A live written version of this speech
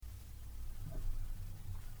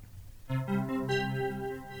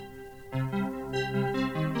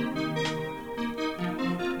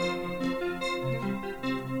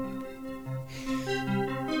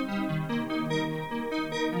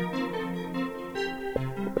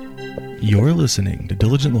You're listening to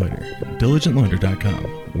Diligent Loiter at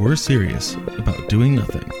diligentloiter.com. We're serious about doing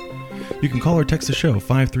nothing. You can call or text the show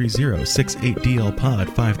 530-68DL-POD,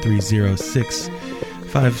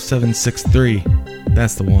 530-65763.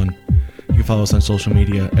 That's the one. You can follow us on social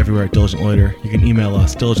media everywhere at Diligent Loiter. You can email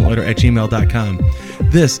us, diligentloiter@gmail.com.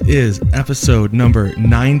 This is episode number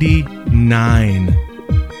 99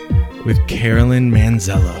 with Carolyn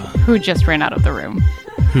Manzella, who just ran out of the room.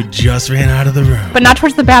 But not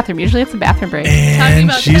towards the bathroom. Usually it's a bathroom break. And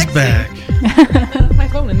she's back. My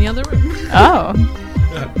phone in the other room. Oh.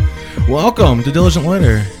 Welcome to Diligent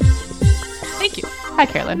Loiter. Thank you. Hi,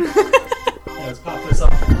 Carolyn. Let's pop this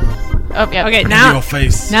off. Oh, yeah. Okay, Now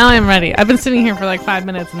I'm ready. I've been sitting here for like 5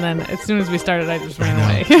 minutes, and then as soon as we started, I just ran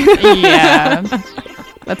away. Yeah.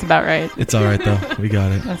 That's about right. It's all right, though. We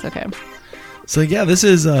got it. That's okay. So, yeah, this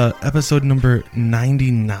is episode number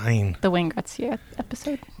 99. The Wayne Gretzky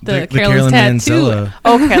episode. The Carolyn tattoo. Manzella.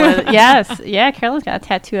 Oh, Carolyn. Yes. Yeah, Carolyn's got a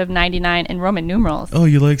tattoo of 99 in Roman numerals. Oh,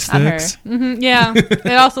 you like On her. Styx? Mm-hmm, yeah.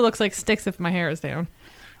 It also looks like sticks if my hair is down.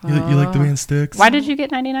 You like the band Styx? Why did you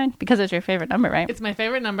get 99? Because it's your favorite number, right? It's my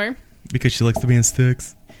favorite number. Because she likes the band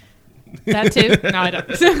Styx. That too? No, I don't.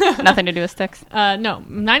 Nothing to do with sticks. No,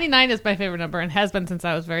 99 is my favorite number and has been since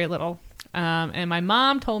I was very little. And my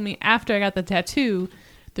mom told me after I got the tattoo,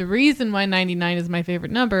 the reason why 99 is my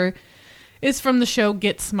favorite number is from the show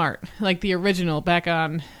Get Smart, like the original back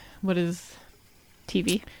on, what is...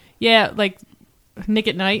 TV. Yeah, like Nick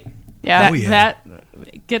at Night. Yeah. That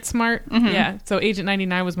Get Smart. Mm-hmm. Yeah, so Agent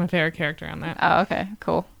 99 was my favorite character on that. Oh, okay.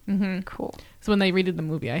 Cool. Mm-hmm. Cool. So when they redid the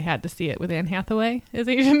movie, I had to see it with Anne Hathaway as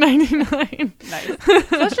Agent 99. Nice. So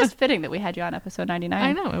it's just fitting that we had you on episode 99.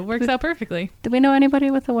 I know, it works out perfectly. Do we know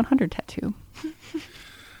anybody with a 100 tattoo?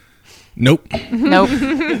 Nope. Nope.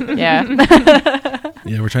 Yeah.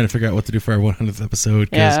 Yeah, we're trying to figure out what to do for our 100th episode.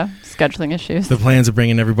 Yeah. Scheduling issues. The plans of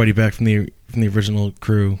bringing everybody back from the original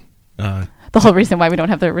crew. The whole reason why we don't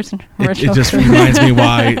have the original. It just reminds me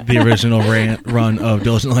why the original run of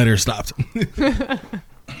Diligent Loiter stopped.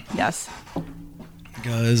 Yes.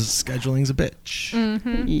 Because scheduling's a bitch.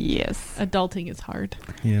 Mm-hmm. Yes. Adulting is hard.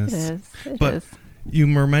 Yes. It is. It But is.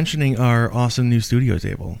 you were mentioning our awesome new studio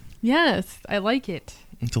table. Yes, I like it.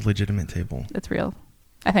 It's a legitimate table. It's real.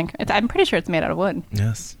 I think. I'm pretty sure it's made out of wood.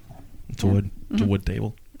 Yes. It's a wood. It's a wood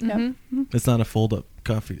table. Yep. Mm-hmm. It's not a fold-up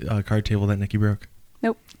card table that Nikki broke.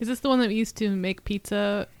 Nope. Is this the one that we used to make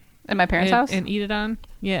pizza At my parents' house? and eat it on?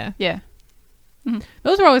 Yeah. Yeah. Mm-hmm.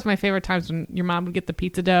 Those were always my favorite times when your mom would get the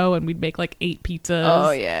pizza dough and we'd make like 8 pizzas. Oh,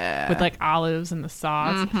 yeah. With like olives and the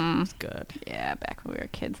sauce. Mhm. It was good. Yeah, back when we were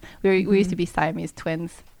kids. We used to be Siamese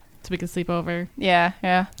twins. So we could sleep over. Yeah,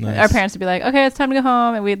 yeah. Nice. Our parents would be like, okay, it's time to go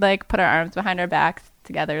home. And we'd like put our arms behind our backs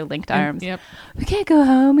together, linked arms. Yep. We can't go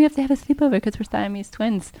home. We have to have a sleepover because we're Siamese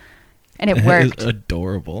twins. And it worked. It's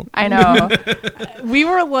adorable. I know. We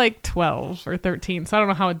were like 12 or 13, so I don't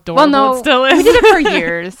know how adorable Well, no, it still is. we did it for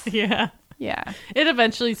years. Yeah. Yeah. It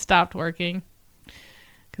eventually stopped working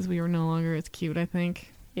because we were no longer as cute, I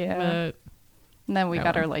think. Yeah. But And then we Oh,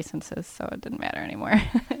 got our well. licenses, so it didn't matter anymore.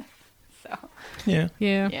 So Yeah.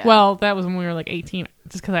 yeah. Yeah. Well, that was when we were like 18.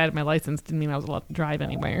 Just because I had my license didn't mean I was allowed to drive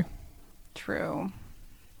anywhere. true.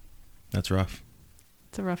 That's rough.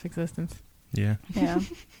 It's a rough existence. Yeah. Yeah.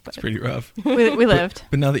 It's pretty rough. We lived.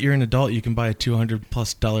 But now that you're an adult, you can buy a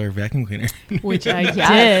 $200+ vacuum cleaner. Which I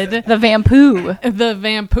Yes. did. The Vampoo. The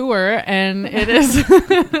Vampooer, and it is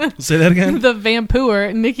Say that again? the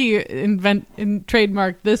Vampooer. Nikki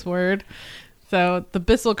trademarked this word. So the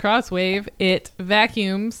Bissell Crosswave, it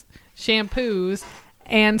vacuums, shampoos,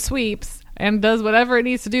 and sweeps, and does whatever it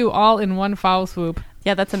needs to do all in one foul swoop.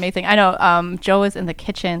 Yeah, that's amazing. I know. Joe was in the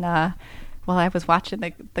kitchen while I was watching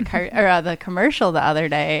the commercial the other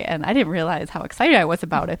day, and I didn't realize how excited I was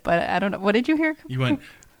about it. But I don't know. What did you hear? You went,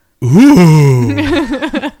 ooh.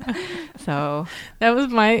 So That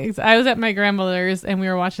was I was at my grandmother's, and we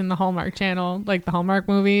were watching the Hallmark Channel, like the Hallmark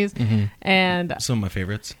movies, and Some of my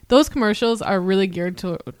favorites. those commercials are really geared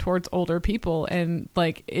towards older people, and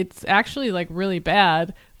like it's actually like really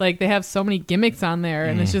bad. Like they have so many gimmicks on there,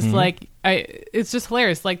 and it's just like it's just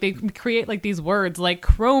hilarious. Like they create like these words like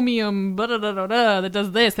chromium, blah, blah, blah, blah, blah, that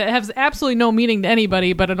does this. That has absolutely no meaning to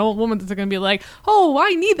anybody, but an old woman that's going to be like, "Oh, I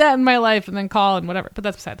need that in my life," and then call and whatever. But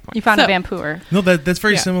that's beside the point. you found So- a Vampooer. No, that's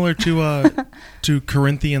very Yeah. similar to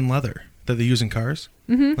Corinthian leather that they use in cars.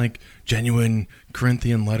 Like genuine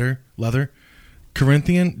Corinthian leather.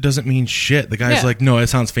 Corinthian doesn't mean shit. The guy's Yeah. like, no, it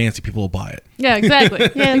sounds fancy. People will buy it. Yeah, exactly.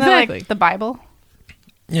 Yeah, exactly. like the Bible.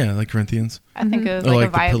 Yeah, like Corinthians. I think it was Or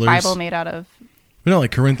like, like a the pillars. Bible made out of. But no,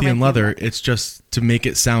 like Corinthian Corinthian leather, leather. it's just to make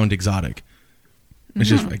it sound exotic. It's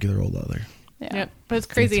just regular old leather. Yeah. Yep. But it's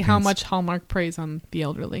crazy how fancy. much Hallmark preys on the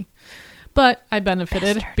elderly. But I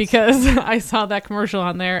benefited Bastards. because I saw that commercial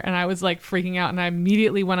on there and I was like freaking out, and I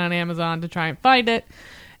immediately went on Amazon to try and find it,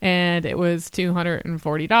 and it was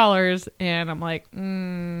 $240, and I'm like,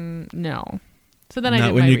 no. So then I Not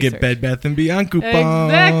did when my you research. get Bed Bath & Beyond coupons.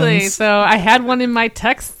 Exactly. So I had one in my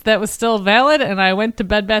text that was still valid, and I went to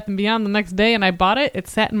Bed Bath & Beyond the next day and I bought it. It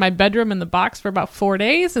sat in my bedroom in the box for about 4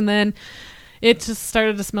 days, and then it just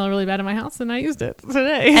started to smell really bad in my house, and I used it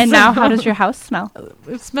today. And So now, how does your house smell?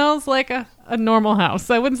 it smells like a normal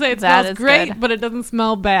house. I wouldn't say it That smells is great, good. but it doesn't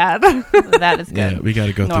smell bad. That is good. Yeah, we got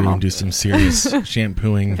to go through Normal. and do some serious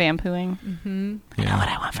shampooing. Vampooing. I know what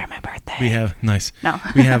I want for my birthday. We have No.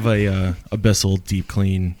 We have a Abyssal deep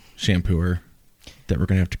clean shampooer that we're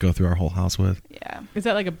gonna have to go through our whole house with. Yeah. Is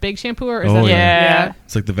that like a big shampoo, or is Oh, that yeah.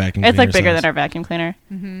 It's like the vacuum. It's like cleaner bigger size. than our vacuum cleaner.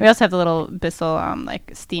 We also have the little Bissell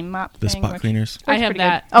like steam mop The thing, spot which cleaners. I works have pretty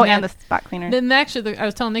that. good. Oh, And and the that- spot cleaner. Then actually, I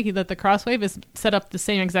was telling Nikki that the Crosswave is set up the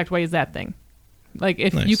same exact way as that thing. Like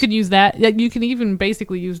if Nice. you can use that, you can even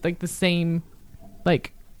basically use like the same,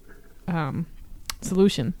 like,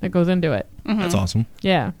 solution that goes into it. That's awesome.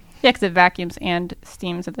 Yeah. Yeah, because it vacuums and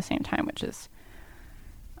steams at the same time, which is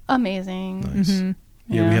amazing. Nice. Mm-hmm.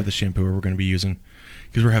 Yeah, we have the shampooer we're going to be using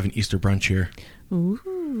because we're having Easter brunch here, Ooh.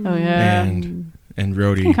 Oh yeah. and You can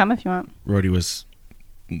Rhodey come if you want. was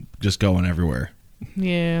just going everywhere.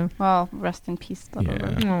 Yeah. Well, rest in peace, little Yeah.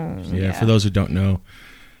 Rhodey. Oh. Yeah, Yeah. for those who don't know,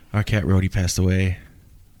 our cat Rhodey passed away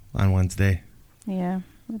on Wednesday. Yeah.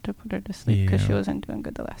 We had to put her to sleep because she Yeah. wasn't doing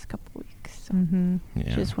good the last couple of weeks. So Mm-hmm.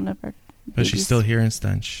 Yeah, she's one of our but she's babies. still here in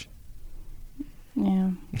stench.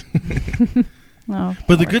 Yeah. No.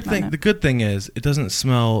 But the not good working on thing, it. the good thing is, it doesn't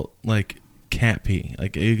smell like cat pee.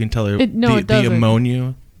 Like you can tell It- no, the it doesn't.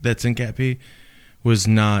 ammonia that's in cat pee was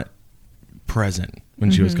not present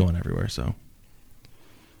when she was Mhm. going everywhere. So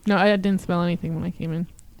No, I didn't smell anything when I came in.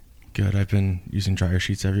 good. I've been using dryer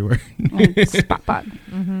sheets everywhere. And spot bot.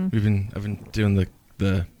 Mm-hmm. I've been doing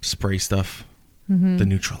the spray stuff, Mm-hmm. the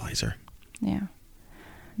neutralizer. Yeah.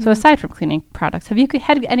 So aside from cleaning products, have you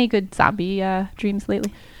had any good zombie dreams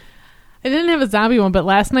lately? I didn't have a zombie one, but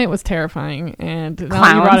last night was terrifying, and now you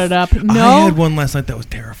Clowns? brought it up. I No, had one last night that was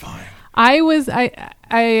terrifying. I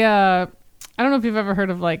don't know if you've ever heard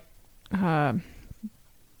of like, what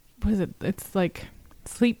is it? It's like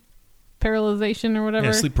sleep paralyzation or whatever.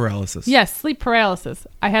 Yeah, sleep paralysis. Yes, sleep paralysis.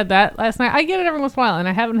 I had that last night. I get it every once in a while, and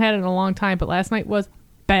I haven't had it in a long time, but last night was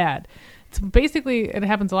bad. It's basically, it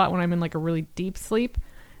happens a lot when I'm in like a really deep sleep,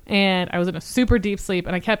 and I was in a super deep sleep,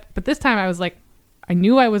 and but this time I was like, I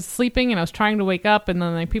knew I was sleeping, and I was trying to wake up, and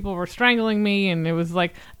then like people were strangling me, and it was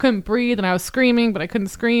like, I couldn't breathe, and I was screaming, but I couldn't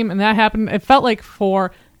scream, and that happened. It felt like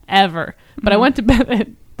forever, but I went to bed at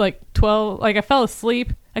like 12, like I fell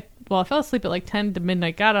asleep. I fell asleep at like 10 to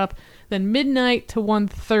midnight, got up, then midnight to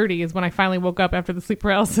 1:30 is when I finally woke up after the sleep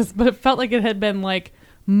paralysis, but it felt like it had been like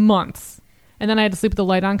months. And then I had to sleep with the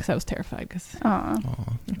light on because I was terrified because Oh.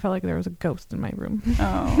 I felt like there was a ghost in my room.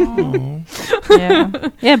 Oh. Oh. Yeah.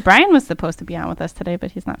 Yeah, Brian was supposed to be on with us today,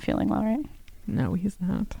 but he's not feeling well, right? No, he's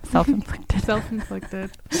not. Self-inflicted.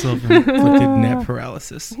 Self-inflicted. Self-inflicted nap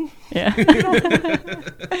paralysis. Yeah.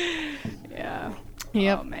 Yeah.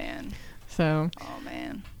 Yep. Oh, man. So, Oh,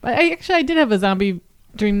 man. but I did have a zombie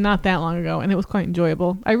dream not that long ago, and it was quite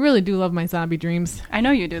enjoyable. I really do love my zombie dreams. I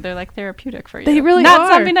know you do. They're like therapeutic for you. They really Not are.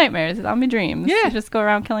 zombie nightmares, zombie dreams. Yeah. You just go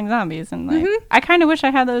around killing zombies. And like, Mhm. I kind of wish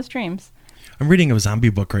I had those dreams. I'm reading a zombie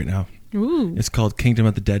book right now. Ooh. It's called Kingdom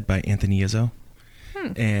of the Dead by Anthony Izzo.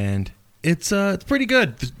 Hmm. And it's pretty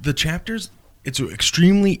good. The chapters, it's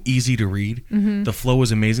extremely easy to read. Mhm. The flow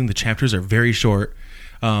is amazing. The chapters are very short.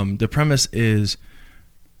 The premise is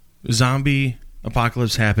zombie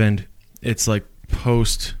apocalypse happened. It's like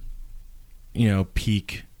post,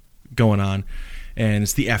 peak going on. And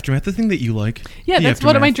it's the aftermath, the thing that you like. Yeah, The that's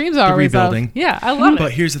what my aftermath, dreams the are always of. rebuilding. Yeah, I love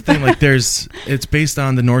But it. here's the thing, like it's based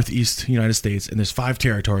on the Northeast United States, and there's 5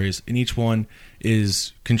 territories, and each one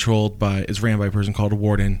is ran by a person called a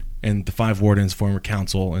warden, and the 5 wardens form a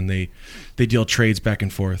council, and they deal trades back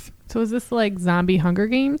and forth. So is this like zombie Hunger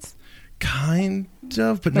Games? Kind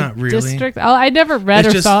of, but Like not really. District? Oh, I never read It's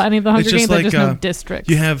or just- saw any of the Hunger it's just Games. I just know like, districts.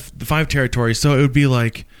 You have the 5 territories, so it would be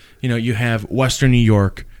like, you have Western New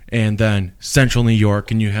York, and then Central New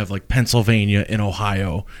York, and you have like Pennsylvania and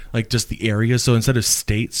Ohio, like just the areas. So instead of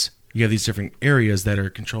states, you have these different areas that are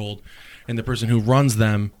controlled, and the person who runs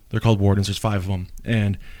them, they're called wardens. There's 5 of them,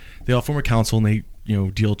 and they all form a council, and they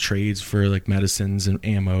deal trades for like medicines and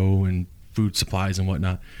ammo and food supplies and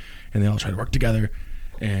whatnot, and they all try to work together.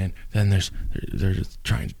 And then they're just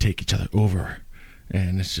trying to take each other over,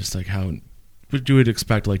 and it's just like how you would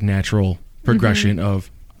expect, like natural progression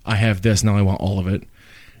of I have this, now I want all of it.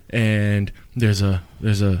 And there's a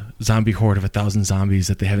zombie horde of 1,000 zombies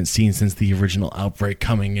that they haven't seen since the original outbreak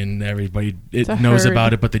coming, and everybody knows herd.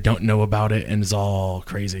 about it, but they don't know about it, and it's all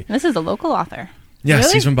crazy. This is a local author. Yes,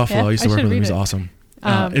 Really? he's from Buffalo. Yeah. I used to I work should with him. read He's it. awesome.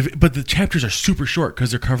 But the chapters are super short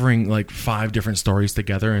because they're covering like 5 different stories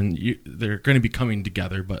together, and they're going to be coming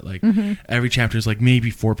together. But like every chapter is like maybe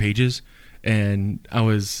 4 pages, and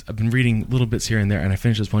I've been reading little bits here and there, and I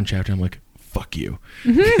finished this one chapter. I'm like, fuck you,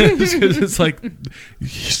 it's like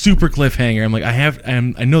super cliffhanger. I'm like,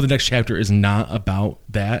 I know the next chapter is not about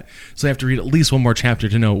that, so I have to read at least one more chapter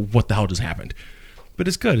to know what the hell just happened. But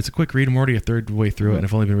it's good. It's a quick read. I'm already a third way through it, and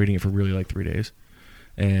I've only been reading it for really like 3 days.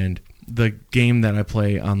 And the game that I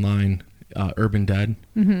play online, Urban Dead,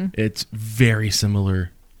 it's very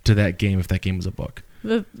similar to that game if that game was a book.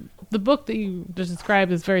 The book that you just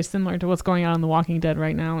described is very similar to what's going on in The Walking Dead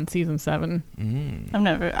right now in season 7. I've You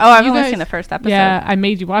only guys- seen the first episode. Yeah, I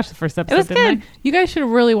made you watch the first episode. was didn't good. I? You guys should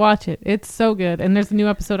really watch it. It's so good. And there's a new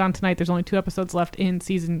episode on tonight. There's only 2 episodes left in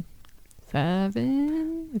season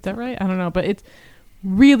 7. Is that right? I don't know, but it's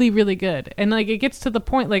really, really good. And like it gets to the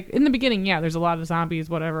point, like in the beginning, yeah, there's a lot of zombies,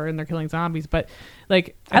 whatever, and they're killing zombies. But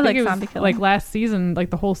like I think like it was, zombie killing. like last season, like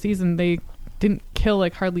the whole season, they didn't kill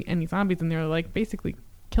like hardly any zombies, and they were like basically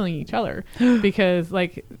killing each other because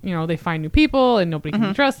like they find new people and nobody can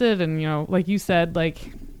be trusted, and like you said, like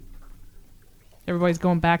everybody's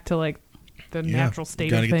going back to like the natural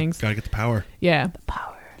state of things. Gotta get the power. Yeah,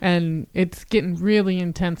 Power. and it's getting really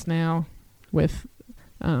intense now with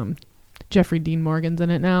Jeffrey Dean Morgan's in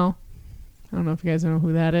it now. I don't know if you guys know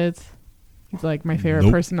who that is. He's like my favorite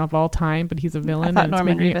Nope. person of all time, but he's a I villain. thought and it's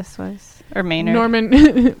Norman making it- Reedus was. Or Maynard.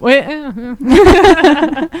 Norman. Wait,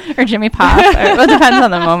 Or Jimmy Pop. It depends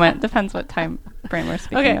on the moment. Depends what time frame we're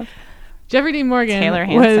speaking Okay. of. Jeffrey Dean Morgan Taylor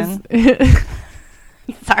was.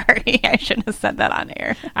 Sorry, I shouldn't have said that on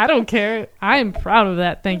air. I don't care. I am proud of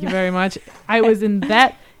that. Thank you very much. I was in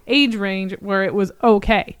that age range where it was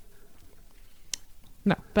okay.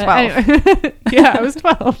 No, but 12. anyway. Yeah, I was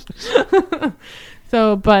 12.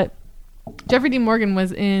 So, but Jeffrey Dean Morgan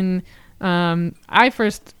was in. I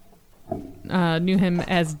first knew him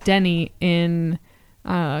as Denny in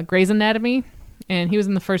Grey's Anatomy, and he was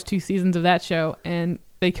in the first 2 seasons of that show, and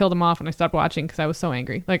they killed him off, and I stopped watching because I was so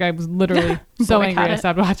angry. Like, I was literally so angry I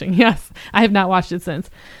stopped watching. Yes, I have not watched it since.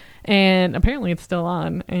 And apparently it's still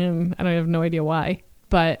on, and I have no idea why.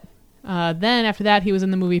 But then after that, he was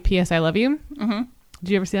in the movie P.S. I Love You. Mm-hmm. Did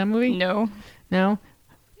you ever see that movie? No. No?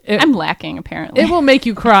 I'm lacking, apparently. It will make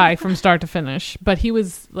you cry from start to finish, but he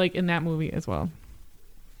was like in that movie as well.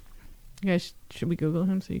 You guys, should we Google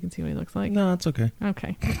him so you can see what he looks like? No, it's okay.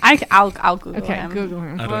 Okay. I'll Google Okay, him. Google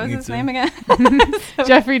him. I What don't was need his to. name again?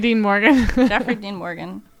 Jeffrey Dean Morgan. Jeffrey Dean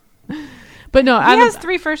Morgan. But no, He I has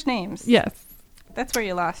 3 first names. yes. That's where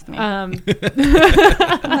you lost me. Um,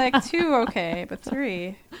 I'm like 2, okay, but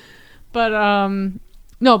 3. but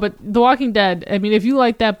no, but The Walking Dead, I mean, if you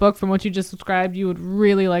like that book from what you just described, you would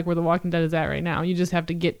really like where The Walking Dead is at right now. You just have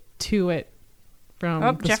to get to it from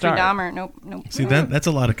Oh, the Jeffrey start. Dahmer. Nope. See, that's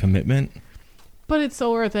a lot of commitment. But it's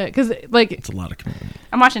so worth it because, like, It's a lot of commitment.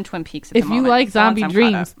 I'm watching Twin Peaks at if the you moment. like so zombie once I'm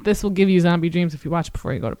caught dreams, this will give you zombie dreams if you watch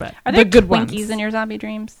before you go to bed. up. Are there the good Twinkies ones. in your zombie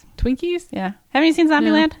dreams? Twinkies? Yeah. Haven't you seen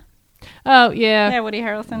Zombieland? Oh yeah. Yeah, Woody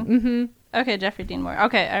Harrelson. Mm-hmm. Okay, Jeffrey Dean Morgan.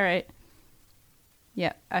 Okay, all right.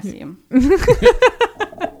 Yeah, I see him.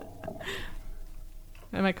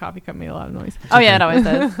 And my coffee cup made a lot of noise. Oh yeah, it always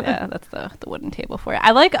does. Yeah, that's the wooden table for it.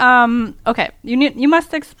 I like okay, you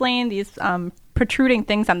must explain these protruding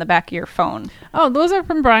things on the back of your phone. Oh, those are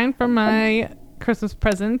from Brian from my Christmas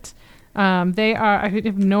present. They are. I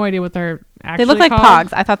have no idea what they're actually. They look like called.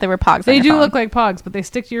 Pogs. I thought they were Pogs. They on do your phone. look like Pogs, but they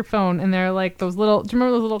stick to your phone, and they're like those little. Do you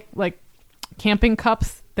remember those little like camping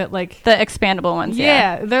cups that like? the expandable ones.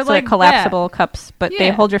 Yeah, they're so like collapsible cups, but they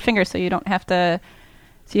Yeah. hold your finger so you don't have to.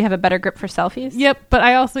 So you have a better grip for selfies. Yep, but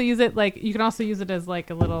I also use it like you can also use it as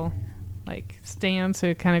like a little like stand, so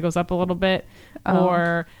it kind of goes up a little bit. Oh.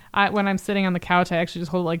 Or when I'm sitting on the couch, I actually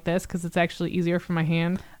just hold it like this because it's actually easier for my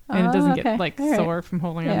hand, and it doesn't okay. get like All right. sore from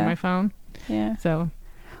holding Yeah. onto my phone. Yeah. So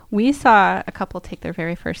We saw a couple take their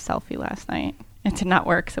very first selfie last night. It did not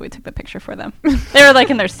work, so we took the picture for them. They were like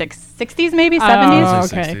in their 60s, maybe 70s. Oh,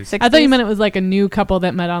 It's like okay. 60s. I thought you meant it was like a new couple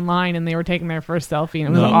that met online and they were taking their first selfie and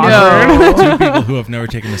it was No. awkward. Two people who have never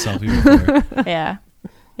taken a selfie before. Yeah.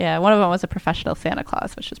 Yeah. One of them was a professional Santa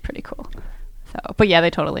Claus, which was pretty cool. So, but yeah, they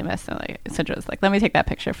totally missed. And like Sandra was like, "Let me take that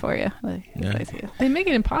picture for you." Like, Yeah. I see it. They make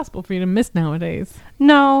it impossible for you to miss nowadays.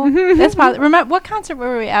 No, it's possible. Remember what concert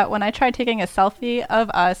were we at when I tried taking a selfie of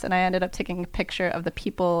us and I ended up taking a picture of the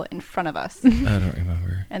people in front of us, I don't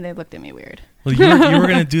remember. and they looked at me weird. Well, you were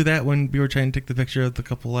going to do that when we were trying to take the picture of the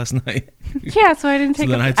couple last night. Yeah, so I didn't take.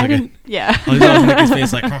 then I took didn't. it. Yeah. All you saw was Nikki's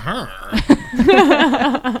face like,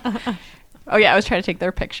 Oh yeah, I was trying to take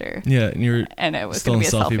their picture, yeah, and you were and it was still going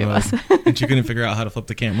in to be a selfie of us. mode, and you couldn't figure out how to flip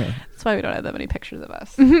the camera. That's why we don't have that many pictures of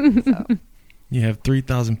us. So. You have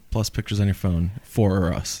 3,000 plus pictures on your phone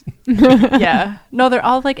for us. Yeah. No, they're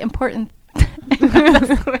all like important. No,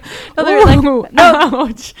 they're like Ooh, no,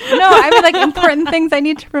 ouch. no. I mean like important things I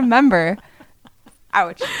need to remember.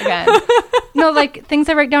 Ouch! Again. No, like things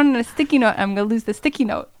I write down in a sticky note. I'm gonna lose the sticky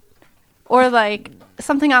note, or like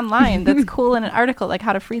something online that's cool in an article, like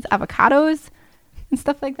how to freeze avocados and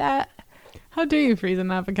stuff like that. How do you freeze an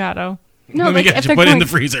avocado? No, Let me like, get if you. they're Put it in going- the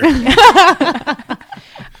freezer.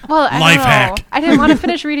 Well, I Life don't know. hack. I didn't want to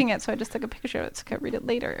finish reading it, so I just took a picture of it so I could read it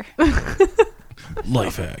later.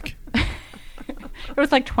 Life hack. There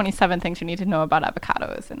was like 27 things you need to know about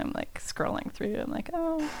avocados, and I'm like scrolling through. I'm like,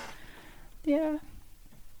 oh, yeah.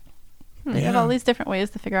 They have all these different ways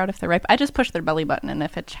to figure out if they're ripe. I just push their belly button, and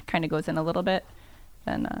if it kind of goes in a little bit,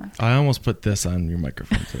 then I almost put this on your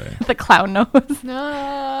microphone today. the clown nose.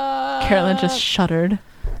 No. Carolyn just shuddered.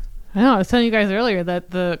 I know. I was telling you guys earlier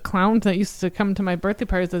that the clowns that used to come to my birthday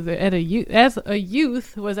parties as a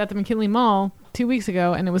youth was at the McKinley Mall 2 weeks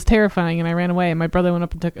ago, and it was terrifying. And I ran away. And my brother went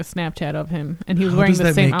up and took a Snapchat of him, and he was How wearing does the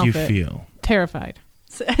that same make outfit. you feel? Terrified.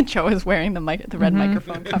 So Joe is wearing the red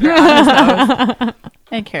microphone cover on his nose,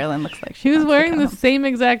 and Carolyn looks like He was wants to wearing the come. same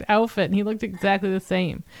exact outfit, and he looked exactly the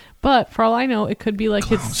same. But for all I know, it could be like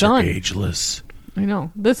his Clowns son. are ageless. I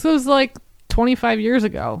know. This was like 25 years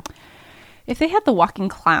ago. If they had the walking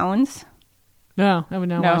clowns, No, I would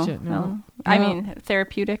not no, watch it. No. I No. mean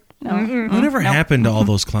therapeutic. No. Whatever No. happened to all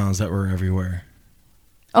those clowns that were everywhere?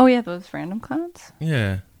 Oh yeah, those random clowns.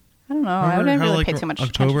 Yeah. I don't know. I Remember wouldn't how, really pay too much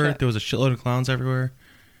October, attention to there was a shitload of clowns everywhere?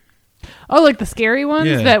 Oh, like the scary ones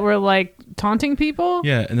Yeah. that were like taunting people?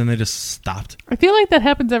 Yeah, and then they just stopped. I feel like that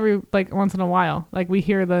happens every like once in a while. Like we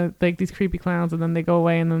hear these creepy clowns and then they go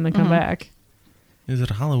away and then they come back. Is it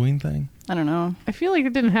a Halloween thing? I don't know. I feel like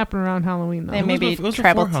it didn't happen around Halloween though. They was maybe bef- it was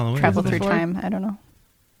traveled before Halloween, traveled wasn't through it? time. I don't know.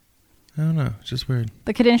 I don't know. It's just weird.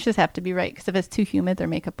 The conditions have to be right because if it's too humid, their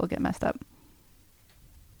makeup will get messed up.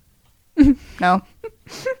 No,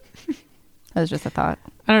 that was just a thought.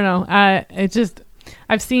 I don't know.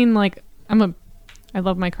 I've seen like I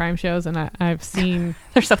love my crime shows and I've seen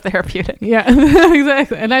They're so therapeutic. yeah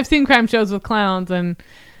exactly, and I've seen crime shows with clowns and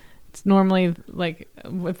it's normally like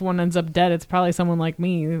if one ends up dead, it's probably someone like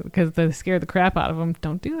me because they scare the crap out of them.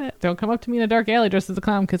 Don't do it. Don't come up to me in a dark alley dressed as a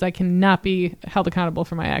clown because I cannot be held accountable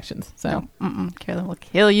for my actions. So No, Carolyn will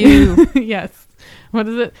kill you. yes. What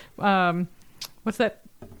is it? What's that?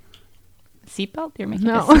 Seatbelt? You're making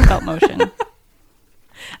No. a seatbelt motion.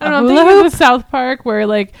 I don't know. I'm thinking of the South Park where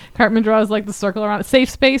like Cartman draws like the circle around it. Safe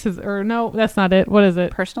spaces, or no, that's not it. What is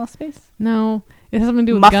it? Personal space? No, it has something to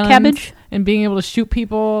do with Muff guns cabbage? and being able to shoot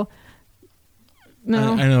people.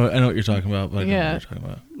 No, I know what you're talking about, but I don't know Yeah. what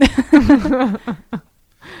you're talking about.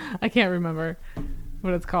 I can't remember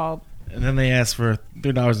what it's called. And then they asked for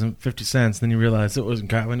 $3.50. Then you realize it wasn't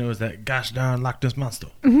Cartman. It was that gosh darn Loch Ness Monster.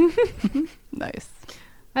 Nice.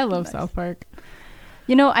 I love Nice. South Park.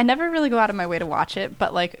 You know, I never really go out of my way to watch it,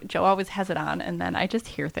 but like Joe always has it on, and then I just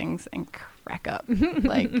hear things and crack up.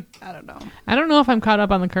 Like, I don't know. I don't know if I'm caught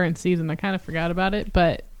up on the current season. I kind of forgot about it,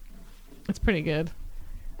 but it's pretty good.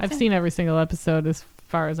 I've seen every single episode as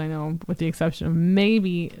far as I know, with the exception of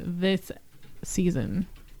maybe this season.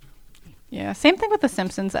 Yeah, same thing with The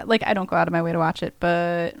Simpsons. Like, I don't go out of my way to watch it,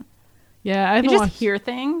 but Yeah, I you haven't just watched. hear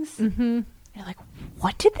things. Mm-hmm. You're like,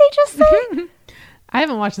 what did they just say? I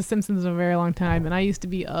haven't watched The Simpsons in a very long time, and I used to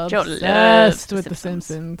be loves obsessed with The The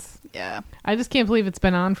Simpsons. Simpsons. Yeah, I just can't believe it's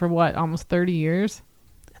been on for what, almost 30 years?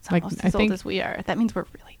 that's Like, almost I as think- old as we are. That means we're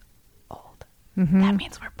really old. Mm-hmm. That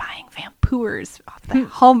means we're buying Vampires off the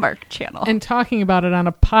Hallmark Channel. And talking about it on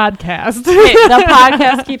a podcast. Hey, the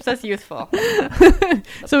podcast keeps us youthful.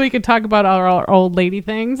 So we could talk about our old lady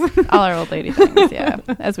things. All our old lady things, yeah,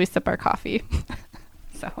 as we sip our coffee.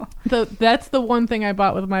 So That's the one thing I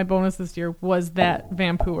bought with my bonus this year was that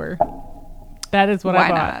Vampire. That is what why I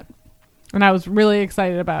bought. not? And I was really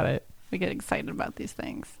excited about it. We get excited about these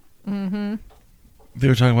things. Mm-hmm. They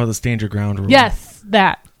were talking about the stand your ground rule. Yes,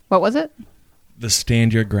 that. What was it? The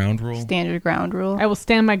stand your ground rule. Standard ground rule. I will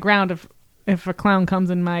stand my ground if a clown comes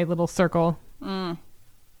in my little circle. Mm.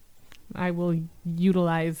 I will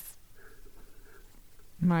utilize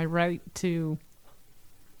my right to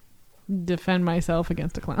defend myself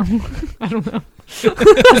against a clown. I don't know.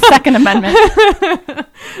 The Second Amendment.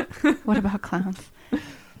 What about clowns?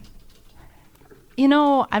 You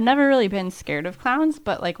know, I've never really been scared of clowns,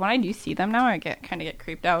 but like when I do see them now, I kind of get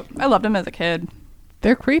creeped out. I loved them as a kid.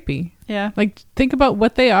 They're creepy. Yeah. Like, think about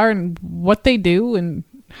what they are and what they do and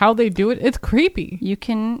how they do it. It's creepy. You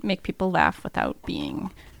can make people laugh without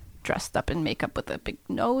being dressed up in makeup with a big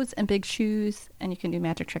nose and big shoes, and you can do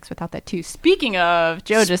magic tricks without that too. Speaking of,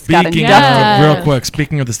 Joe just got inducted. Yes. Real quick,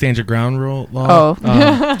 speaking of the stand your ground rule law.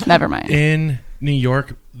 Oh, never mind. In New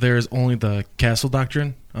York, there's only the castle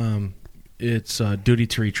doctrine. It's duty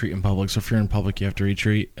to retreat in public. So if you're in public, you have to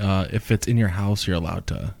retreat. If it's in your house, you're allowed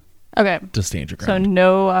to Okay. stand your So ground.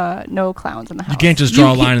 no clowns in the house. You can't just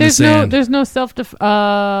draw a line in the sand. There's no self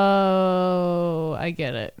Oh, I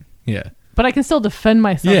get it. Yeah. But I can still defend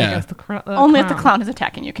myself Yeah. against the clown. Only if the clown is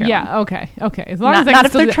attacking you, Carolyn. Yeah, okay. As long Not- as I not can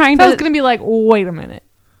if still they're do- trying so I was to- going to be like, wait a minute.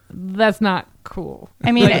 That's not cool.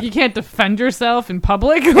 I mean, Like, you can't defend yourself in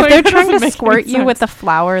public. if Like, they're that trying doesn't to make squirt any you with a sense.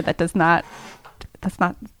 flower, that's not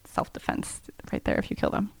self-defense right there if you kill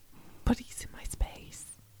them. But he's in my space.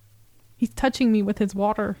 He's touching me with his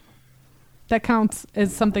water. That counts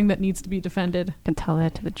as something that needs to be defended. You can tell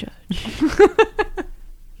that to the judge.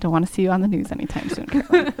 Don't want to see you on the news anytime soon,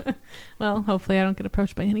 Carolyn. Well, hopefully I don't get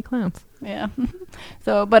approached by any clowns. Yeah.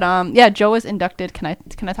 So, but yeah, Joe was inducted. Can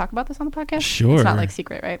I talk about this on the podcast? Sure. It's not like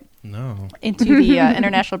secret, right? No. Into the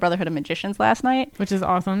International Brotherhood of Magicians last night. Which is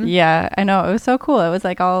awesome. Yeah, I know. It was so cool. It was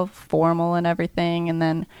like all formal and everything. And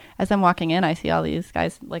then as I'm walking in, I see all these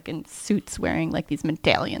guys like in suits wearing like these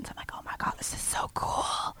medallions. I'm like, oh my God, this is so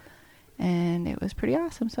cool. And it was pretty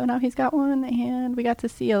awesome. So now he's got one, and we got to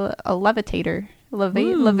see a levitator.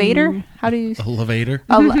 Levator? How do you... Elevator.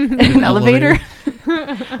 An elevator?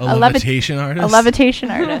 A levitation artist. A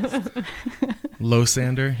levitation artist. Low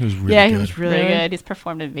Sander, who's really Yeah, good. he was really good. He's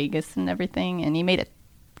performed in Vegas and everything. And he made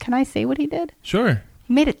can I say what he did? Sure.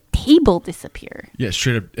 He made a table disappear. Yeah,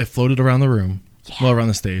 straight up. It floated around the room. Yeah. Well, around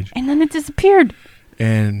the stage. And then it disappeared.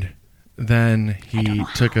 And then he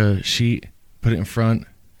took a sheet, put it in front.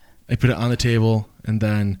 I put it on the table, and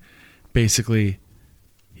then basically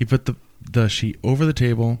he put the sheet over the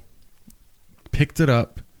table, picked it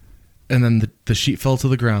up, and then the sheet fell to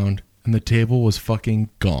the ground, and the table was fucking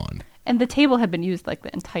gone. And the table had been used like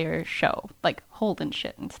the entire show, like holding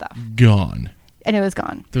shit and stuff. Gone. And it was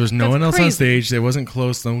gone. There was no That's one else on crazy. stage. They wasn't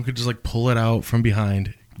close. No one could just like pull it out from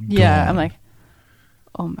behind. Yeah, Gone. I'm like,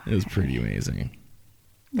 oh my. It was pretty amazing.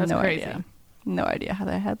 That's no crazy. idea. No idea how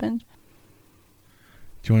that happened.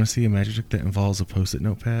 Do you want to see a magic trick that involves a post-it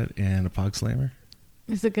notepad and a pog slammer?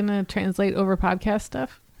 Is it going to translate over podcast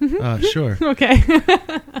stuff? Sure. Okay.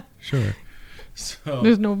 Sure. So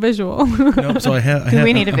There's no visual. no, so I have. Do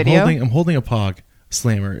we need a video? I'm holding a pog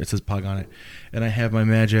slammer. It says pog on it, and I have my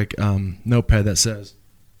magic notepad that says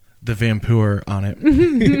the Vampire on it.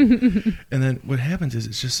 And then what happens is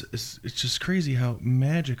it's just crazy how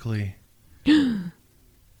magically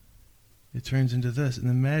it turns into this, and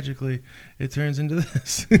then magically it turns into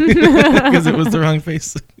this because it was the wrong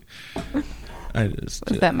face. I just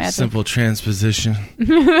Was that magic? simple transposition,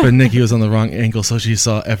 but Nikki was on the wrong angle, so she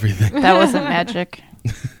saw everything. That wasn't magic.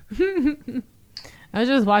 I was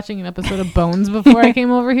just watching an episode of Bones before I came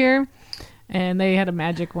over here, and they had a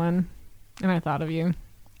magic one, and I thought of you.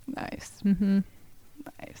 Nice. Mm-hmm.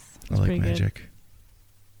 Nice. I like pretty good. magic.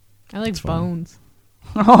 I like It's fun. Bones.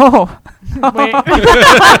 Oh. Wait.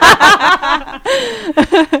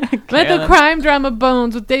 Met the crime drama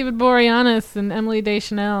Bones with David Boreanaz and Emily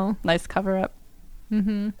Deschanel. Nice cover up.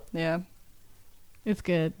 Mm-hmm. Yeah. It's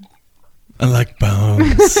good. I like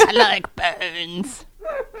bones. I like bones.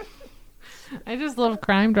 I just love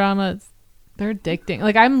crime dramas. They're addicting.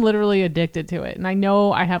 Like, I'm literally addicted to it, and I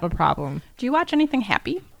know I have a problem. Do you watch anything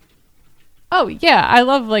happy? Oh, yeah. I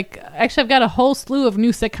love, like, actually, I've got a whole slew of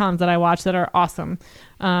new sitcoms that I watch that are awesome.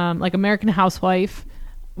 Like American Housewife,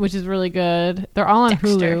 which is really good. They're all on Dexter.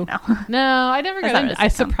 Hulu. No. No, I never That's got not into a I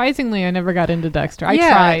sitcom. surprisingly, I never got into Dexter. I Yeah,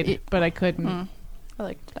 tried, but I couldn't. I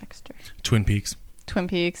like Dexter. Twin Peaks. Twin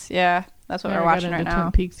Peaks. Yeah. That's what Never we're got watching right into now.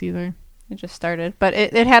 Twin Peaks either. It just started. But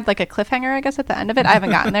it had like a cliffhanger, I guess, at the end of it. I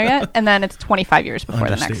haven't gotten there yet. And then it's 25 years before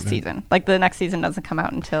the next Understatement. season. Like the next season doesn't come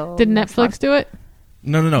out until... Did next Netflix month. do it?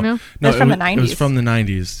 No. No? That's from the It was 90s. from the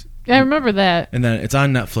 90s. Yeah, I remember that. And then it's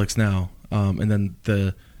on Netflix now. And then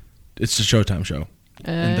it's a Showtime show.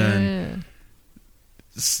 And then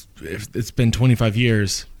it's been 25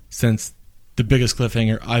 years since the biggest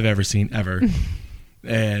cliffhanger I've ever seen ever.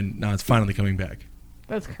 And now it's finally coming back.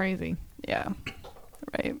 That's crazy. Yeah.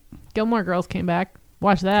 Right. Gilmore Girls came back.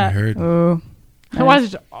 Watch that. I heard. Oh. I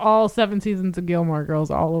watched all 7 seasons of Gilmore Girls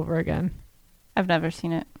all over again. I've never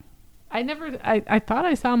seen it. I thought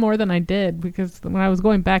I saw more than I did, because when I was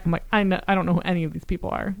going back, I'm like, I don't know who any of these people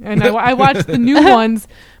are. And I watched the new ones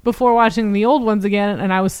before watching the old ones again,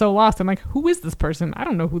 and I was so lost. I'm like, who is this person? I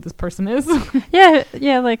don't know who this person is.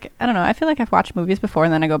 Yeah, like, I don't know. I feel like I've watched movies before,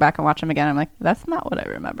 and then I go back and watch them again. I'm like, that's not what I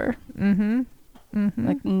remember. Mm-hmm. Mm-hmm.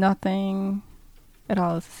 Like, nothing at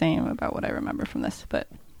all is the same about what I remember from this. But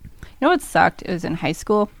you know what sucked? It was in high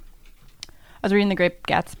school. I was reading The Great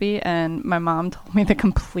Gatsby, and my mom told me the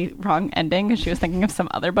complete wrong ending because she was thinking of some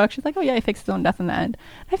other book. She's like, oh, yeah, he fakes his own death in the end.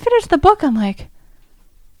 I finished the book. I'm like,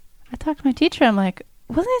 I talked to my teacher. I'm like,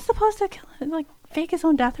 wasn't he supposed to fake his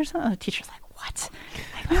own death or something? The teacher's like, what?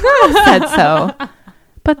 Like, my mom said so.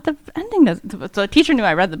 But the ending doesn't. So the teacher knew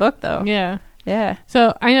I read the book, though. Yeah. Yeah.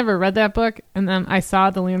 So I never read that book, and then I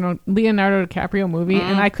saw the Leonardo DiCaprio movie,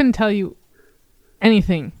 and I couldn't tell you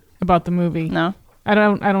anything about the movie. No. I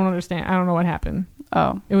don't understand. I don't know what happened.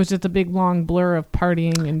 Oh. It was just a big long blur of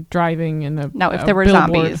partying and driving and a Now, if there were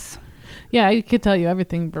billboard. zombies. Yeah, I could tell you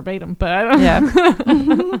everything verbatim, but I don't.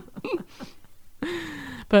 Yeah.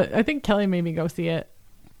 But I think Kelly made me go see it,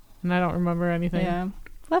 and I don't remember anything. Yeah.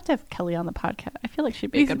 We'll have to have Kelly on the podcast. I feel like she'd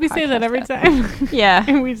be a good We say that podcast every guest. time. Yeah.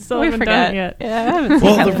 And we still haven't done it yet. Yeah, I haven't seen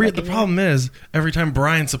Well, Kelly the problem is every time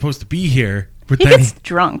Brian's supposed to be here, but he then gets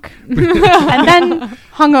drunk and then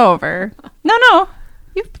hungover. No.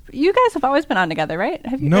 You guys have always been on together, right?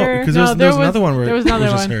 Have you? no, because there was another one where there was it another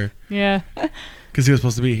was just one. her, Yeah. because he was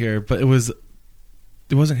supposed to be here, but it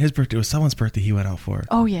wasn't his birthday. It was someone's birthday he went out for.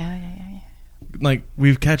 Oh yeah. Like,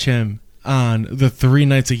 we catch him on the 3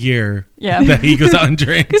 nights a year Yeah. that he goes out and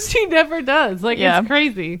drinks. Because she never does. Like, Yeah. it's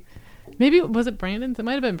crazy. Maybe, was it Brandon's? It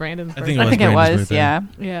might have been Brandon's I think birthday. I think it Brandon's was. birthday. Yeah.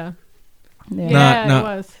 Yeah. Yeah. it Not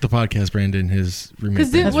was. the podcast Brandon, his roommate.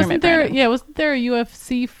 Because Brandon. wasn't there? Brandon. Yeah, wasn't there a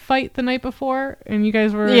UFC fight the night before, and you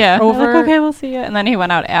guys were Yeah. over? Like, okay, we'll see you. And then he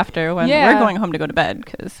went out after when Yeah. we're going home to go to bed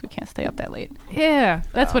because we can't stay up that late. Yeah,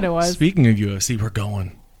 that's what it was. Speaking of UFC, we're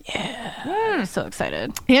going. I'm so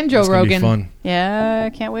excited. And Joe It's gonna be Rogan. fun. Yeah,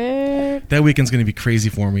 I can't wait. That weekend's going to be crazy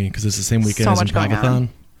for me because it's the same weekend So as much going Improvathon. on.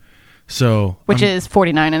 So Which is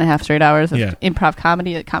 49 and a half straight hours of Yeah. improv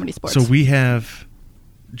comedy at Comedy Sports. So we have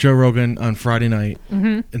Joe Rogan on Friday night,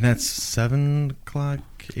 Mm-hmm. and that's 7 o'clock.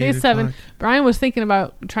 8 It's 7. o'clock? Brian was thinking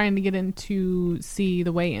about trying to get in to see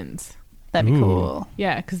the weigh-ins. That'd be Ooh. cool.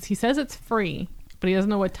 Yeah, because he says it's free, but he doesn't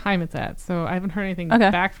know what time it's at. So I haven't heard anything Okay.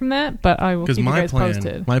 back from that, but I will Because keep you my guys plan,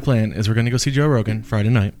 posted. my plan is we're going to go see Joe Rogan Friday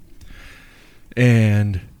night,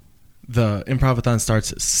 and the Improvathon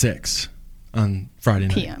starts at 6 on Friday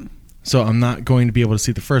night. PM. So I'm not going to be able to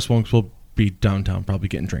see the first one because we'll be downtown probably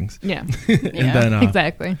getting drinks. Yeah, and Yeah. then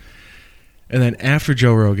exactly. And then after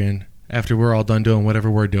Joe Rogan, after we're all done doing whatever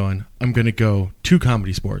we're doing, I'm going to go to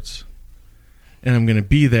Comedy Sports. And I'm going to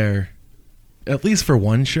be there at least for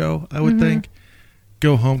one show, I would think.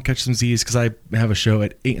 Go home, catch some Z's, because I have a show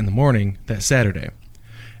at 8 in the morning that Saturday.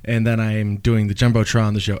 And then I'm doing the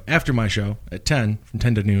Jumbotron, the show after my show at 10, from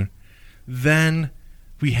 10 to noon. Then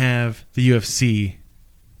we have the UFC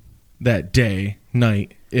that day,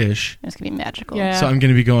 night-ish. It's going to be magical. Yeah. So I'm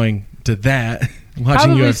going to be going to that, watching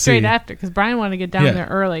Probably UFC. straight after, because Brian wanted to get down Yeah. there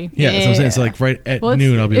early. Yeah, that's what I'm saying. So like right at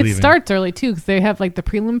noon, I'll be it leaving. starts early too, because they have like the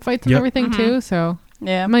prelim fights and Yep. everything too. So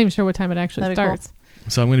Yeah. I'm not even sure what time it actually That'd be cool. starts.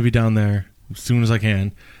 So I'm going to be down there as soon as I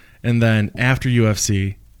can. And then after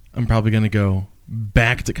UFC, I'm probably going to go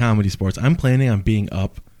back to Comedy Sports. I'm planning on being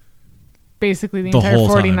up. Basically, the The entire whole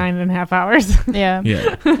time. 49 and a half hours. Yeah.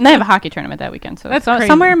 Yeah. And they have a hockey tournament that weekend. So, That's crazy.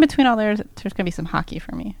 somewhere in between all there's going to be some hockey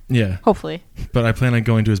for me. Yeah. Hopefully. But I plan on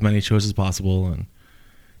going to as many shows as possible. And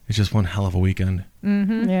it's just one hell of a weekend.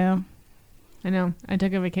 Mm-hmm. Yeah. I know. I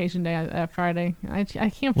took a vacation day that Friday. I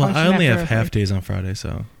can't Well, function I only have after half days on Friday,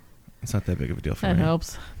 so it's not that big of a deal for That me.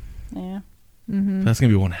 helps. Yeah. Mm-hmm. That's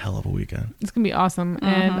going to be one hell of a weekend. It's gonna be awesome, Mhm.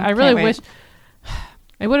 and I Can't really wait. wish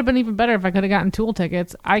it would have been even better if I could have gotten Tool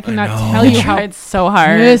tickets. I cannot know. tell I you how tried so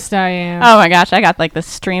hard. pissed I am. Oh my gosh, I got like the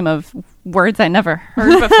stream of words I never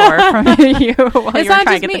heard before from you while It's you were not trying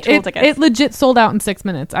just to get me. the Tool tickets. It legit sold out in 6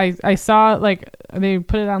 minutes. I saw like they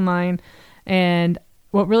put it online, and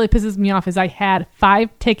what really pisses me off is I had 5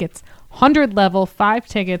 tickets, 100 level 5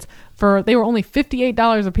 tickets for they were only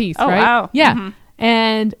 $58 a piece. Oh, right? wow. Yeah, Mhm.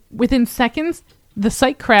 and within seconds the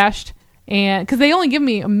site crashed. And because they only give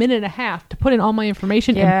me a minute and a half to put in all my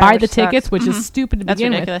information Yeah, and buy the which sucks. tickets, which Mhm. is stupid to That's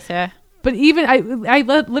begin with. ridiculous, yeah. But even I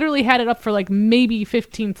literally had it up for like maybe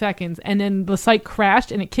 15 seconds, and then the site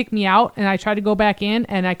crashed and it kicked me out. And I tried to go back in,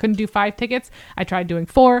 and I couldn't do 5 tickets. I tried doing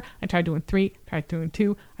 4. I tried doing 3. Tried doing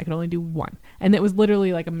 2. I could only do 1, and it was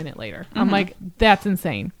literally like a minute later. I'm like, that's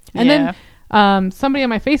insane. And Yeah. then somebody on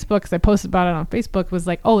my Facebook, because I posted about it on Facebook, was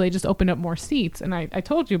like, oh, they just opened up more seats. And I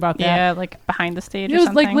told you about that. Yeah, like behind the stage It or was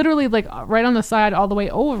something. like literally like right on the side all the way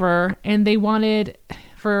over. And they wanted,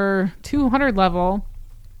 for 200 level,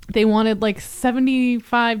 they wanted like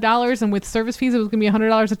 $75. And with service fees, it was going to be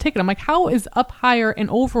 $100 a ticket. I'm like, how is up higher and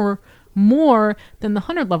over more than the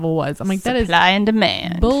 100 level was? I'm like, that is supply and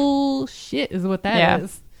demand. bullshit is what that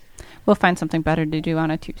is. We'll find something better to do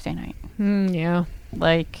on a Tuesday night. Yeah.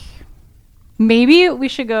 Like, maybe we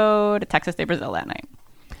should go to Texas de Brazil that night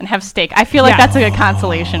and have steak. I feel like that's a good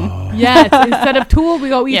consolation. Yes. Instead of Tool, we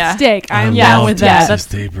go eat Yeah. steak. I am Yeah. down with that. Texas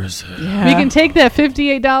Day Brazil. Yeah. We can take that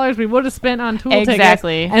 $58 we would have spent on Tool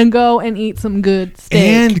Exactly. tickets and go and eat some good steak.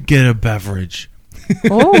 And get a beverage.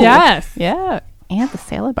 Oh, yes. yeah. And the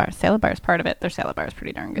salad bar. Salad bar is part of it. Their salad bar is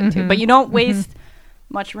pretty darn good, too. But you don't waste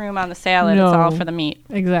much room on the salad. It's No. all for the meat.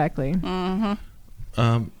 Exactly.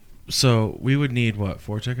 So we would need, what,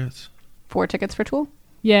 4 tickets? 4 tickets for Tool?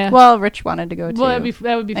 Yeah. Well, Rich wanted to go, too. Well,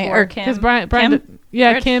 that would be Like, 4. or Kim. Because Brian Kim?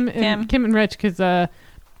 yeah, Rich? Kim and Rich, because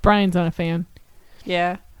Brian's not a fan.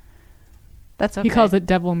 Yeah. That's okay. He calls it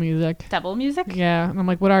devil music. devil music? Yeah, and I'm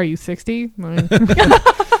like, what are you, 60? Like,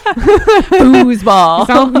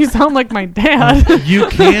 Foosball. you sound like my dad. You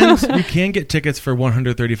can get tickets for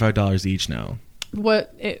 $135 each now.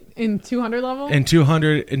 What, in 200 level? And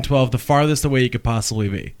 212, the farthest away you could possibly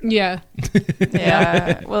be. Yeah.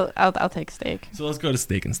 Yeah. Well, I'll take steak. So let's go to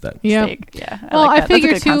steak instead. Yeah. Steak. Yeah. Well, like I that.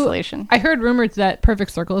 figure That's a good too. consolation. I heard rumors that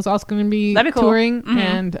Perfect Circle is also going to be That'd be cool. touring, Mhm.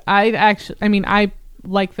 and I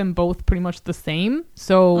like them both pretty much the same,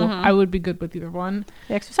 so I would be good with either one.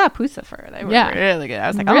 Yeah, 'cause we saw Pucifer. They were Yeah. really good. I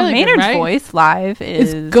was like, Really oh, good, Maynard's right? voice live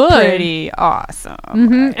is It's good. pretty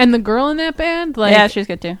awesome. And the girl in that band, like, yeah, she's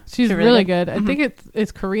good too. she's really good. I think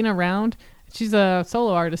it's Karina Round. She's a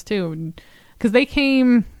solo artist too, because they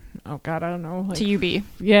came. Oh God, I don't know. Like, To UB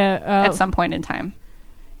yeah, at some point in time.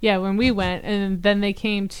 yeah, when we went, and then they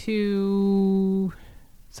came to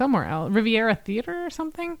somewhere else, Riviera Theater or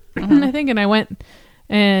something, I think. And I went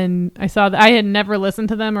and I saw that. I had never listened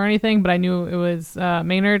to them or anything, but I knew it was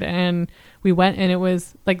Maynard, and we went, and it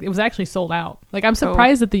was actually sold out. Like, I'm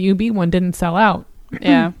surprised that the UB one didn't sell out.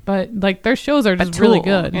 Yeah, But like their shows are just Tool, really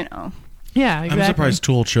good. You know. Yeah, exactly. I'm surprised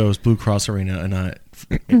Tool chose Blue Cross Arena and not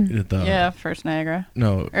the Yeah, First Niagara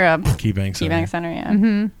no or KeyBank Center. KeyBank Center. Yeah.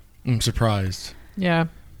 I'm surprised. Yeah.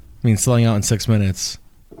 I mean, selling out in 6 minutes,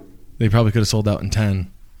 they probably could have sold out in 10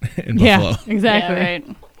 in Yeah, Buffalo. exactly. Yeah,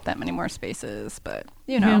 right. That many more spaces, but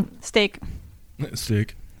you know, steak.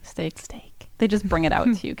 Steak. They just bring it out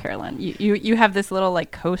to you, Carolyn. You have this little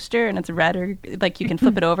like coaster, and it's red or like you can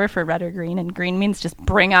flip it over for red or green, and green means just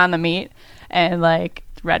bring on the meat, and like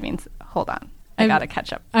red means hold on, I gotta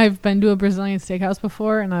catch up. I've been to a Brazilian steakhouse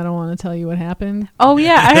before, and I don't want to tell you what happened. Oh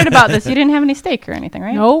yeah, I heard about this. You didn't have any steak or anything,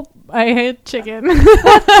 right? Nope, I had chicken.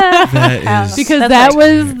 That is Because That's that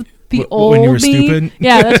like- was the When old you were me. stupid?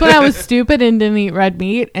 Yeah, that's when I was stupid and didn't eat red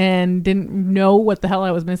meat and didn't know what the hell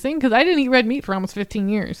I was missing, because I didn't eat red meat for almost 15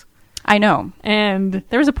 years. I know. And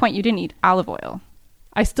There was a point you didn't eat olive oil.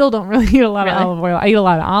 I still don't really eat a lot of Really? olive oil. I eat a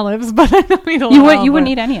lot of olives, but I don't eat a lot of olive You wouldn't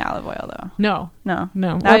oil. eat any olive oil though. No, No.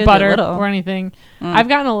 no. Now you Or do a butter little. or anything. Mm. I've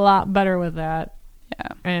gotten a lot better with that.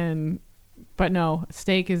 Yeah. But no,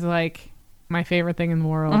 steak is like my favorite thing in the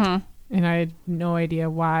world. And I had no idea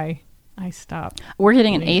why I stopped. We're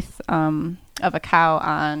getting an eating. eighth of a cow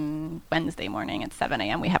on Wednesday morning at 7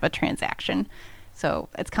 a.m. We have a transaction. So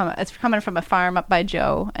it's coming from a farm up by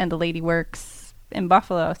Joe, and the lady works in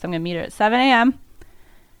Buffalo. So I'm going to meet her at 7 a.m.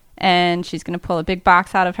 And she's going to pull a big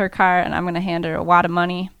box out of her car, and I'm going to hand her a wad of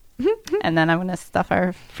money. And then I'm going to stuff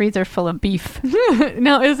our freezer full of beef.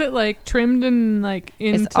 Now, is it like trimmed and like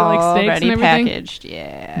into It's like steaks already and everything? packaged.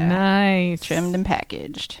 Yeah. Nice. Trimmed and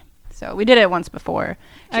packaged. So we did it once before.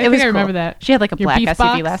 I It think was I cool. remember that. She had like a Your black beef SUV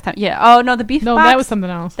box? last time. Yeah. Oh, no, the beef No, box. that was something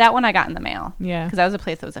else. That one I got in the mail. Yeah. Because that was a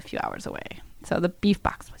place that was a few hours away. So the beef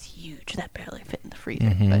box was huge. That barely fit in the freezer.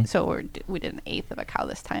 Mhm. But, so we did an eighth of a cow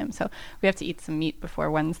this time. So we have to eat some meat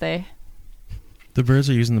before Wednesday. The birds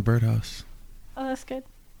are using the birdhouse. Oh, that's good.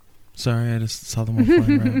 Sorry, I just saw them all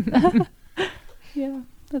flying around. Yeah,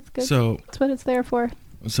 that's good. So that's what it's there for.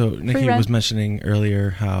 Nikki rent. was mentioning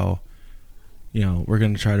earlier how, we're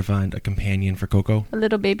going to try to find a companion for Coco. A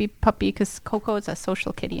little baby puppy, because Coco is a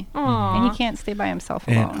social kitty. Aww. And he can't stay by himself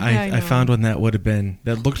And alone. Yeah, I I know. found one that would have been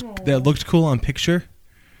that looked cool on picture,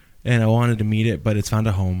 and I wanted to meet it, but it's found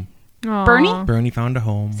a home. Aw. Bernie? Bernie found a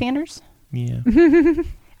home. Sanders? Yeah,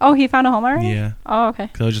 Oh, he found a home already? yeah. Oh, okay.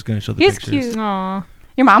 Because I was just going to show the He's pictures. cute. Aw.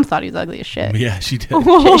 Your mom thought he was ugly as shit. Yeah, she did.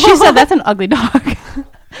 She said that's an ugly dog.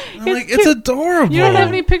 I'm like, it's adorable. You don't have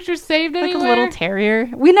any pictures saved Like anywhere? a little terrier.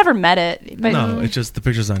 We never met it. But No, it's just the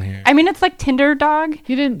pictures on here. I mean, it's like Tinder dog.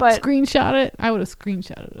 You didn't But- screenshot it? I would have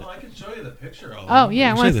screenshotted it. I can show you the picture. Oh,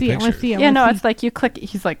 yeah, I want to see it. I want to see it. Yeah, no, it's like you click.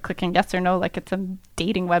 He's like clicking yes or no, like it's a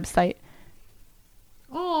dating website.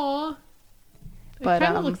 Aw. It But,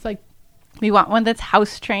 kind of looks like... We want one that's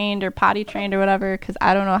house trained or potty trained or whatever, because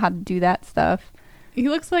I don't know how to do that stuff. He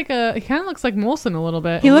looks like a... He kind of looks like Molson a little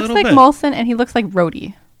bit. He looks little like bit. Molson, and he looks like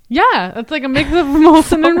Rhodey. Yeah, it's like a mix of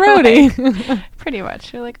Molson and Rhodey. Pretty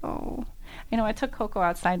much. You're like, oh. You know, I took Coco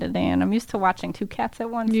outside today, and I'm used to watching two cats at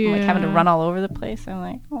once, and like having to Yeah. run all over the place. I'm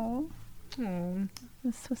like, oh,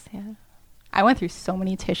 it's so sad. I went through so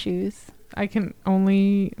many tissues. I can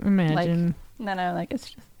only imagine. And then I'm like,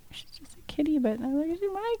 she's just a kitty, but I'm like, she's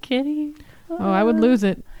my kitty. Oh, I would lose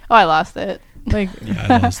it. Oh, I lost it. Like, Yeah,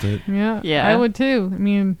 I lost it. yeah, Yeah. I would too. I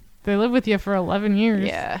mean, they live with you for 11 years.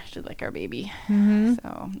 Yeah, she's like our baby. Mm-hmm.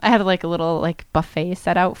 So I had like a little like buffet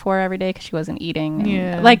set out for her every day because she wasn't eating. And,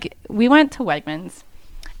 Yeah. Like we went to Wegmans,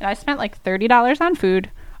 and I spent like $30 on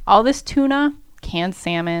food. All this tuna, canned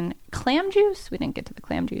salmon, clam juice. We didn't get to the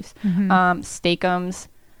clam juice. Steakums,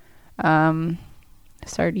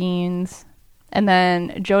 sardines, and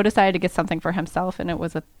then Joe decided to get something for himself, and it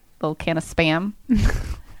was a little can of Spam.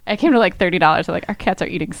 It came to like $30. I'm like, our cats are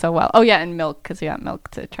eating so well. Oh yeah, and milk, because we got milk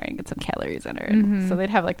to try and get some calories in her. And so they'd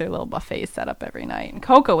have like their little buffet set up every night. And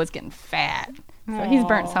Coco was getting fat, so he's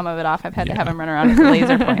burnt some of it off. I've had to have him run around with a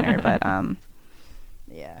laser pointer, but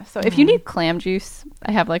yeah. So if you need clam juice,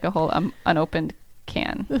 I have like a whole unopened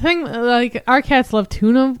can. The thing, like, our cats love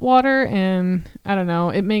tuna water, and I don't know,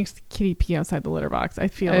 it makes Kitty pee outside the litter box. I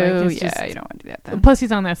feel like Oh it's yeah, just, you don't want to do that then. plus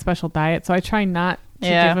he's on that special diet, so I try not to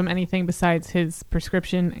Yeah. give him anything besides his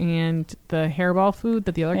prescription and the hairball food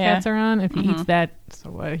that the other Yeah. cats are on. If he eats that,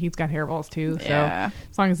 so he's got hairballs too. So Yeah.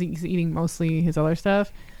 as long as he's eating mostly his other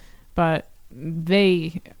stuff, but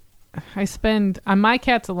I spend on my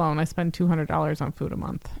cats alone. I spend $200 on food a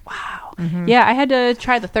month. Wow. Yeah, I had to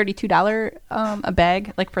try the $32 a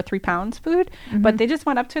bag, like for 3 pounds food, but they just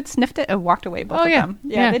went up to it, sniffed it, and walked away. Both Oh, of yeah. them.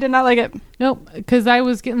 Yeah, Yeah. they did not like it. Nope, because I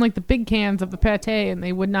was getting like the big cans of the pate, and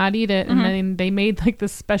they would not eat it. And then they made like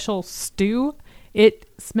this special stew. It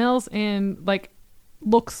smells and like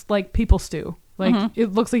looks like people stew. Like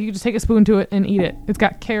it looks like you just take a spoon to it and eat it. It's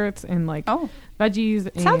got carrots and like veggies.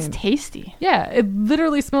 And Sounds tasty. yeah, it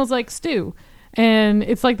literally smells like stew. And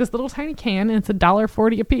it's like this little tiny can, and it's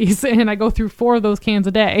 $1.40 a piece. And I go through 4 of those cans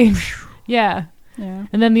a day. Yeah. Yeah.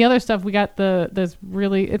 And then the other stuff we got this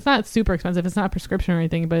really, it's not super expensive. It's not prescription or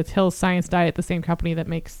anything, but it's Hill's Science Diet, the same company that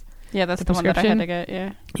makes Yeah, that's the the one that I had prescription. to get.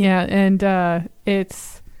 Yeah. Yeah, and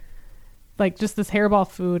it's like just this hairball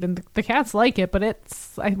food, and the cats like it, but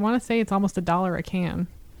I want to say it's almost $1 a can.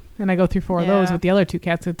 And I go through 4 of those Yeah. with the other 2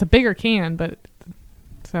 cats. It's a bigger can, but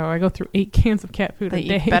so I go through 8 cans of cat food They a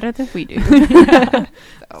day. eat better than we do.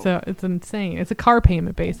 So it's insane. It's a car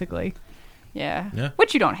payment basically, Yeah. Yeah.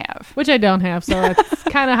 Which you don't have. which I don't have. So that's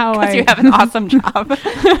kind of how Because I you have an awesome job.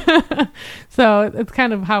 So it's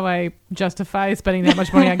kind of how I justify spending that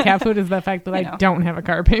much money on cat food is the fact that You I know. don't have a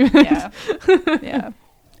car payment. Yeah. Yeah.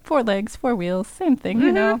 4 legs, 4 wheels, same thing,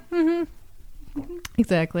 you know.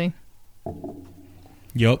 Exactly.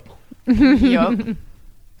 Yup. Yup.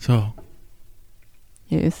 So,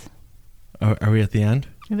 Yes. are we at the end?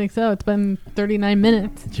 I think so. It's been 39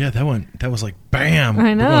 minutes. Yeah, that was like bam. I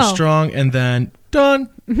We're know. going strong, and then done.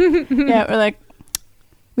 Yeah, we're like,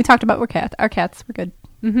 we talked about our cats. We're good.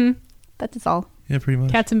 Mm-hmm. That's all. Yeah, pretty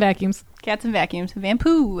much. Cats and vacuums. Cats and vacuums.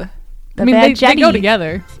 Vampoo. The I mean, they Vagetti. go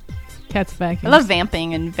together. Cats and vacuums. I love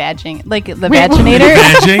vamping and vagging. Like the Wait, what? vaginator.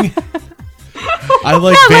 Vagging. I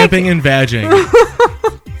like vamping and vagging.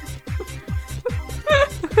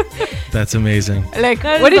 That's amazing. Like,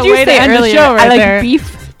 That is what did the you way to say end the earlier? show right I like there. beef.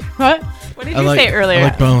 What? What did I you like, say earlier? I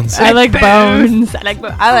like bones. I like bones.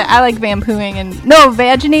 I like vampooing and no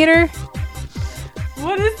vaginator.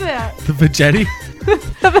 What is that? The Vagetti?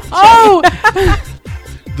 Oh!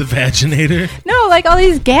 The Vaginator? No, like all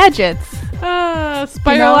these gadgets.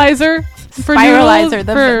 Spiralizer. For Spiralizer. noodles,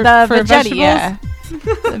 The for Vagetti, vegetables. yeah.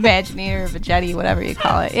 The vaginator, Vagetti, whatever you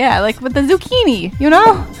call it. Yeah, like with the zucchini, you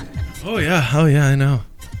know? Oh, yeah. Oh, yeah, I know.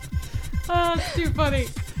 Oh, it's too funny.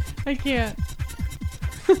 I can't.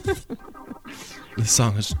 This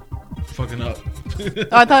song is fucking up. Oh,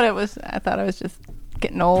 I thought it was just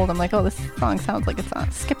getting old. I'm like, oh, this song sounds like it's on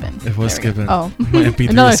skipping. It was There we go. skipping. Oh. My MP3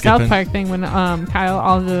 Another was South skipping. Park thing when Kyle,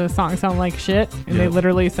 all the songs sound like shit, and they Yeah.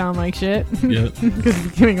 literally sound like shit Yeah. because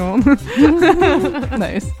it's getting old.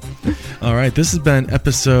 Nice. All right, this has been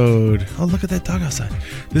episode... Oh, look at that dog outside.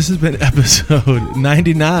 This has been episode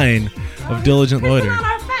 99 of Diligent Loiter.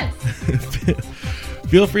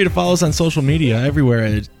 Feel free to follow us on social media everywhere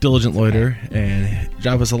at Diligent Loiter, and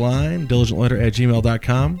drop us a line,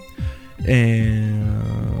 diligentloiter@gmail.com.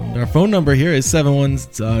 And our phone number here is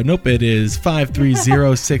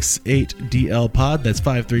 53068DL pod. That's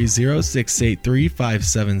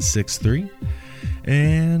 530-683-5763.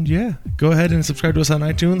 And yeah, go ahead and subscribe to us on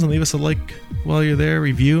iTunes and leave us a like while you're there.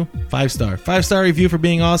 Review 5-star review for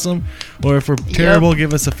being awesome, or if we're terrible,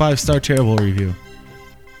 give us a 5-star terrible review,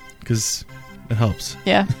 because it helps.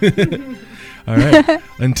 Yeah. All right.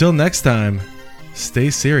 Until next time, stay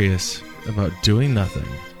serious about doing nothing.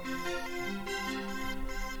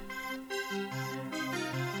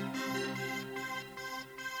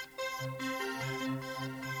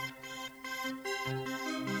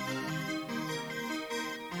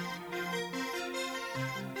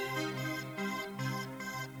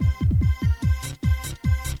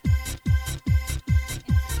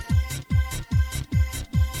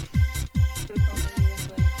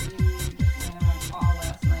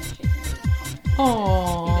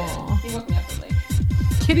 Oh, He woke me up at like.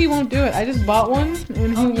 Kitty won't do it. I just bought one,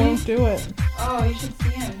 and he Oh, won't do it. Oh, you should see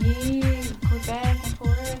him. He goes back and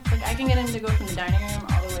forth. Like I can get him to go from the dining room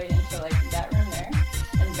all the way into like that room there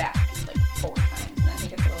and back like 4 times. And then he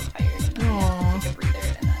gets a little tired and then he has to take a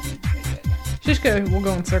breather and then we do it again. Shishka will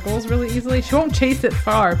go in circles really easily. She won't chase it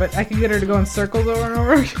far, but I can get her to go in circles over and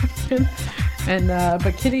over again. And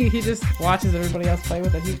but Kitty, he just watches everybody else play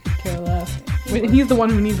with it. He could care less. And he's the one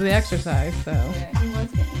who needs the exercise, so. Yeah, he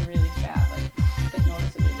was getting really fat, like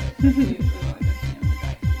noticeably big. Like, we wanted to see him the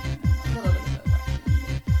dry food and a little bit of the wet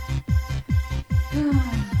food.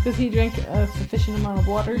 Does he drink a sufficient amount of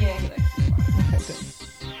water? Yeah, he likes the water. Okay, good.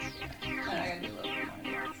 And I gotta do a little bit more.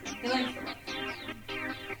 He likes the wet food. I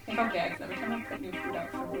think I'll gag every time I put new food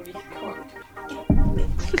out for Ruby.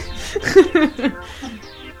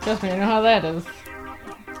 Trust me, I know how that is.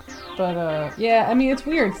 But, yeah, I mean, it's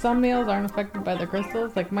weird. Some males aren't affected by the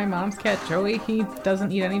crystals. Like, my mom's cat, Joey, he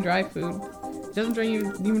doesn't eat any dry food. He doesn't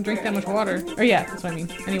even drink that much water. Or, yeah, that's what I mean.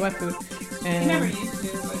 Any wet food. He never And used to,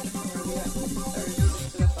 but we got started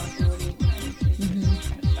used to the possibility and he just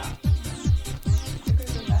kind of stopped. Took her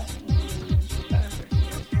to the vet and she's better for 2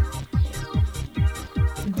 years.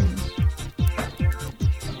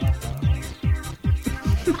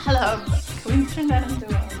 Hello. Can we turn that into a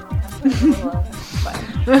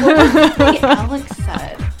what was the Alex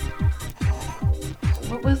said?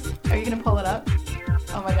 What was? Are you gonna pull it up?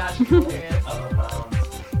 Oh my gosh, it's hilarious.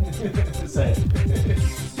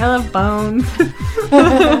 I love bones.